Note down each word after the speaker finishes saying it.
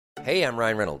Hey, I'm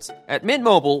Ryan Reynolds. At Mint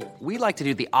Mobile, we like to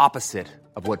do the opposite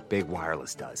of what Big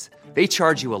Wireless does. They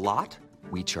charge you a lot,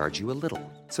 we charge you a little.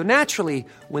 So naturally,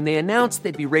 when they announced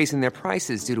they'd be raising their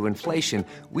prices due to inflation,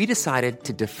 we decided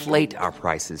to deflate our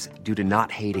prices due to not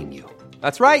hating you.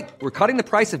 That's right. We're cutting the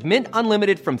price of Mint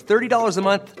Unlimited from $30 a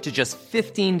month to just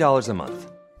 $15 a month.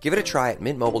 Give it a try at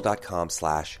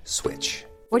mintmobile.com/switch.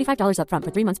 $45 up front for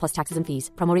 3 months plus taxes and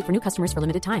fees. Promo rate for new customers for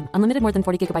limited time. Unlimited more than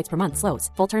 40 gigabytes per month. Slows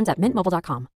full terms at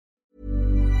mintmobile.com.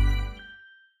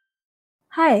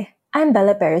 Hi, I'm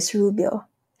Bella Perez Rubio,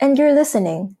 and you're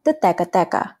listening to Teka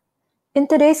Teka. In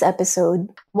today's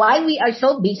episode, while we are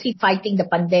so busy fighting the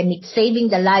pandemic, saving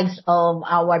the lives of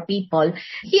our people,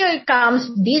 here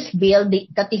comes this bill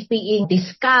that is being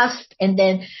discussed and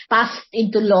then passed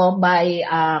into law by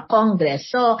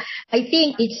Congress. So I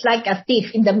think it's like a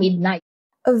thief in the midnight.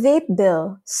 A vape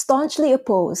bill staunchly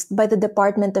opposed by the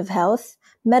Department of Health,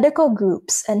 medical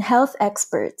groups, and health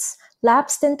experts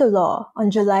lapsed into law on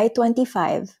July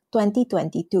 25,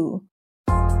 2022.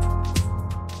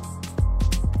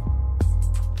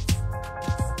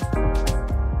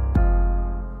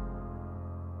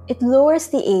 It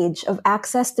lowers the age of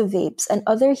access to vapes and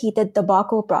other heated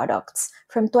tobacco products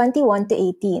from 21 to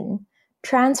 18,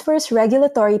 transfers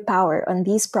regulatory power on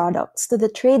these products to the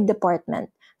Trade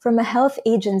Department from a health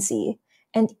agency,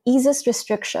 and eases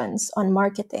restrictions on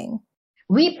marketing.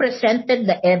 We presented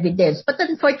the evidence, but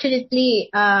unfortunately,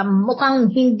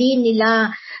 mukhang hindi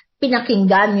nila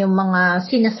pinakinggan yung mga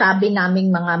sinasabi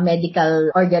naming mga medical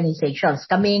organizations.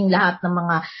 Kaming lahat ng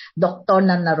mga doktor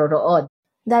na naroroon.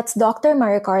 That's Dr.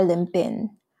 Maricar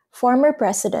Limpin, former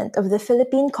president of the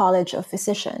Philippine College of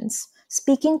Physicians,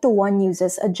 speaking to One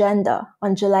News's Agenda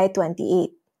on July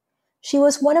 28. She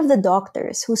was one of the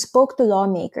doctors who spoke to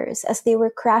lawmakers as they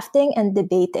were crafting and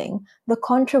debating the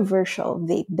controversial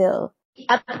vape bill.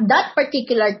 At that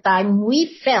particular time, we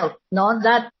felt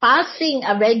that passing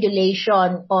a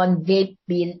regulation on vape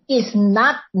bill is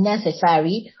not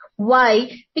necessary.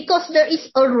 Why? Because there is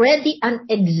already an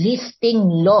existing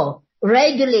law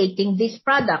regulating these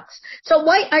products. So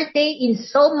why are they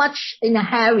so much in a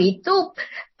hurry to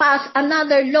pass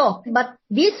another law? But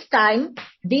this time,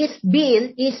 this bill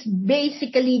is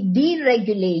basically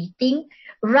deregulating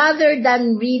rather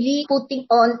than really putting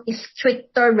on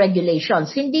stricter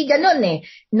regulations. Hindi ganun eh.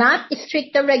 Not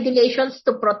stricter regulations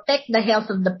to protect the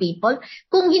health of the people.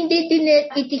 Kung hindi din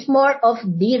it is more of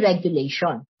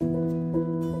deregulation.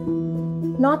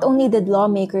 Not only did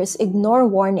lawmakers ignore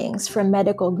warnings from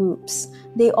medical groups,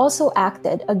 they also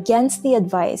acted against the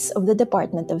advice of the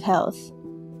Department of Health.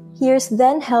 Here's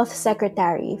then Health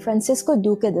Secretary Francisco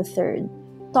Duque III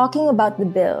talking about the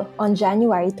bill on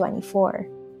January 24.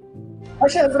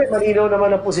 Siyempre, malinaw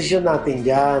naman ang posisyon natin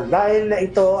dyan. Dahil na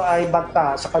ito ay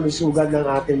banta sa kalusugan ng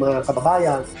ating mga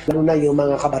kababayan, lalo na yung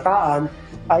mga kabataan,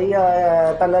 ay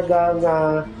talagang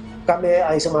kami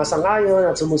ay sumasang-ayon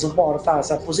at sumusuporta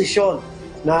sa posisyon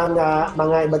ng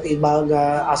mga iba't ibang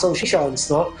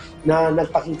associations na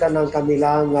nagpakita ng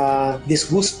kanilang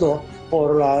disgusto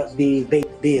for the vape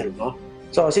bill.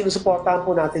 So sinusuportahan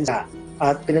po natin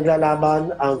at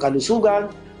pinaglalaban ang kalusugan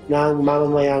ng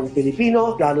mamamayang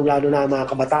Pilipino, lalo-lalo na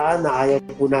mga kabataan na ayaw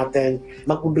po natin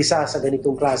mag-umpisa sa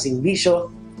ganitong klaseng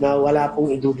bisyo na wala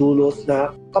pong idudulot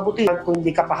na kabutihan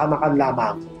kundi kapahamakan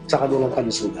lamang sa kanilang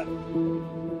kalusugan.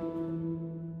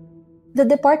 The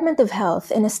Department of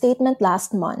Health, in a statement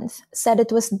last month, said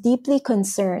it was deeply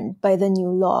concerned by the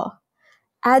new law,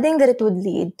 adding that it would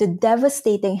lead to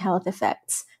devastating health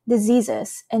effects,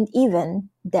 diseases, and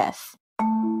even death.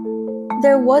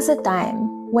 There was a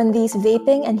time when these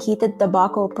vaping and heated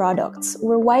tobacco products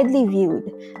were widely viewed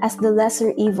as the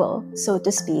lesser evil, so to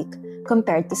speak,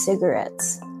 compared to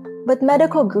cigarettes. But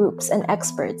medical groups and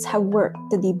experts have worked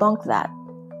to debunk that.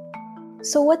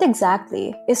 So what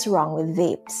exactly is wrong with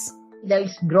vapes? There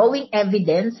is growing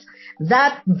evidence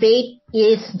that vape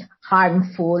is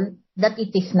harmful, that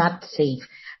it is not safe.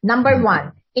 Number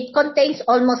one, it contains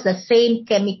almost the same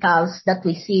chemicals that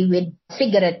we see with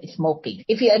cigarette smoking.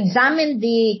 If you examine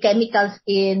the chemicals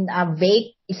in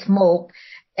vape smoke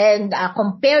and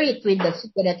compare it with the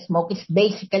cigarette smoke, it's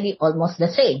basically almost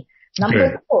the same.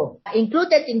 Number two,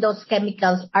 included in those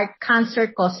chemicals are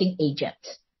cancer-causing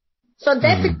agents. So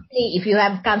definitely, if you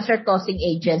have cancer-causing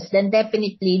agents, then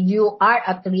definitely you are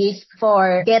at risk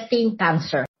for getting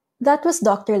cancer. That was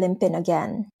Dr. Limpin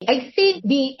again. I think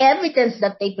the evidence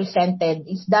that they presented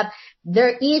is that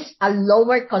there is a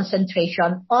lower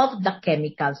concentration of the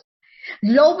chemicals.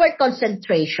 Lower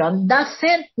concentration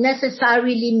doesn't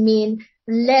necessarily mean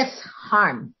less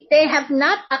harm. They have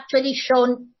not actually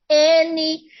shown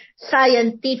any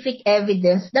scientific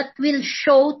evidence that will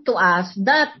show to us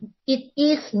that it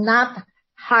is not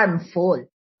harmful.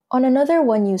 On another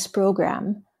One News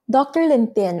program, Dr.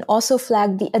 Limpin also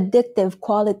flagged the addictive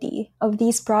quality of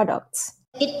these products.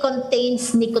 It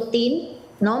contains nicotine,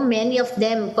 no? Many of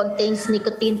them contains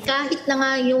nicotine. Kahit na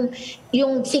nga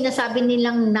yung sinasabi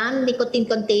nilang non-nicotine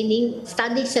containing,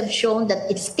 studies have shown that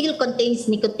it still contains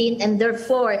nicotine and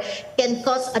therefore can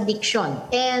cause addiction.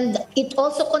 And it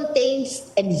also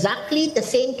contains exactly the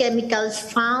same chemicals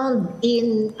found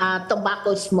in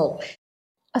tobacco smoke.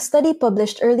 A study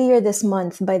published earlier this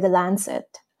month by The Lancet,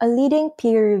 a leading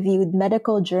peer-reviewed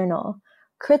medical journal,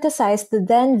 criticized the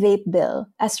then vape bill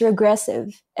as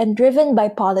regressive and driven by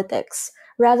politics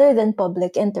rather than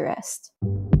public interest.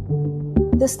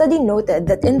 The study noted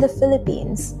that in the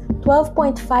Philippines,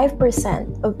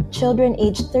 12.5% of children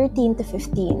aged 13 to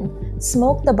 15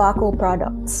 smoke tobacco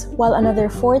products, while another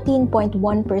 14.1%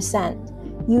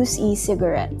 use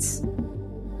e-cigarettes.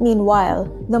 Meanwhile,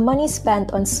 the money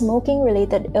spent on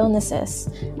smoking-related illnesses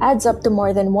adds up to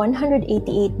more than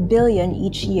 188 billion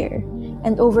each year,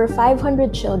 and over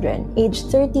 500 children aged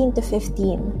 13 to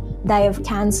 15 die of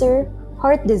cancer,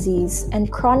 heart disease,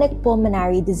 and chronic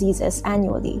pulmonary diseases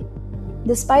annually.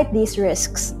 Despite these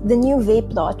risks, the new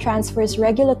vape law transfers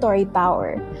regulatory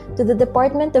power to the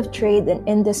Department of Trade and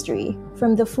Industry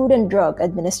from the Food and Drug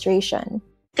Administration.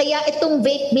 Kaya itong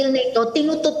vape bill na ito,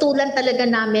 tinututulan talaga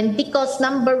namin because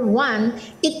number one,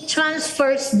 it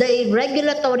transfers the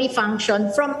regulatory function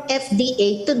from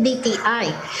FDA to DTI.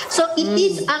 So it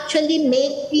is actually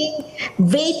making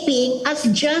vaping as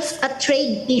just a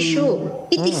trade issue.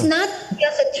 It is not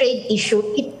just a trade issue,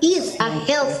 it is a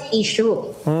health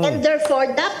issue. And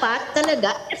therefore, dapat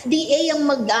talaga FDA ang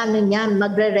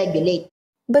magre-regulate.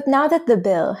 But now that the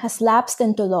bill has lapsed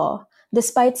into law,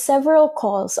 despite several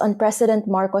calls on President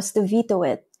Marcos to veto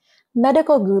it,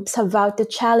 medical groups have vowed to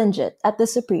challenge it at the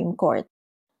Supreme Court.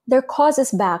 Their cause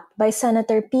is backed by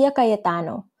Senator Pia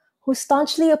Cayetano, who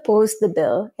staunchly opposed the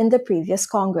bill in the previous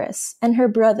Congress, and her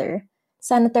brother,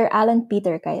 Senator Alan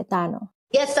Peter Cayetano.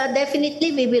 Yes,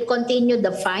 definitely we will continue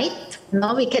the fight.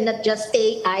 No, we cannot just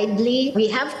stay idly. We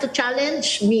have to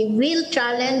challenge, we will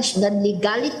challenge the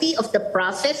legality of the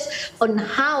process on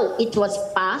how it was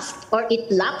passed or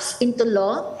it lapsed into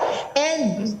law.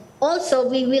 And also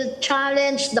we will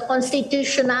challenge the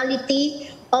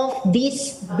constitutionality of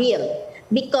this bill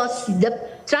because the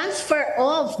transfer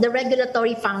of the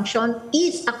regulatory function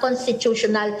is a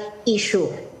constitutional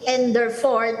issue. And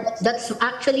therefore, that's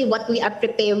actually what we are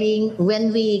preparing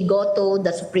when we go to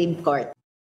the Supreme Court.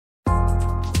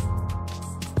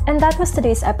 And that was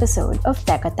today's episode of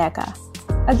Teka Teka.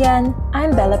 Again,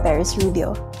 I'm Bella Perez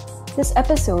Rubio. This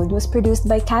episode was produced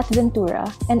by Kat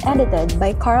Ventura and edited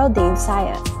by Carl Dave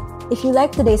Saya. If you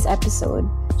liked today's episode,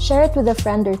 share it with a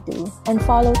friend or two and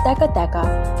follow Teka Teka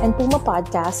and Puma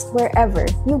Podcast wherever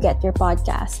you get your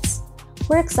podcasts.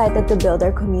 We're excited to build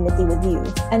our community with you,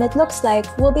 and it looks like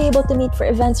we'll be able to meet for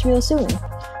events real soon.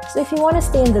 So if you want to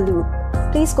stay in the loop,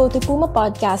 please go to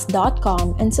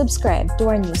pumapodcast.com and subscribe to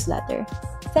our newsletter.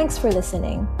 Thanks for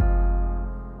listening.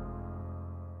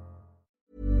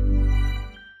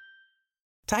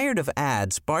 Tired of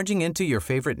ads barging into your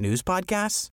favorite news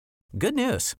podcasts? Good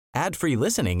news. Ad-free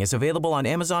listening is available on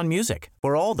Amazon Music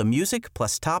for all the music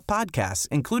plus top podcasts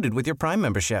included with your Prime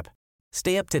membership.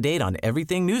 Stay up to date on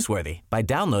everything newsworthy by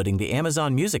downloading the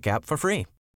Amazon Music app for free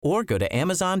or go to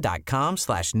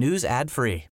amazon.com/news ad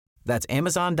free. That's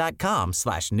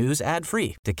amazon.com/news ad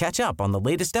free to catch up on the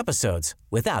latest episodes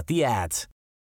without the ads.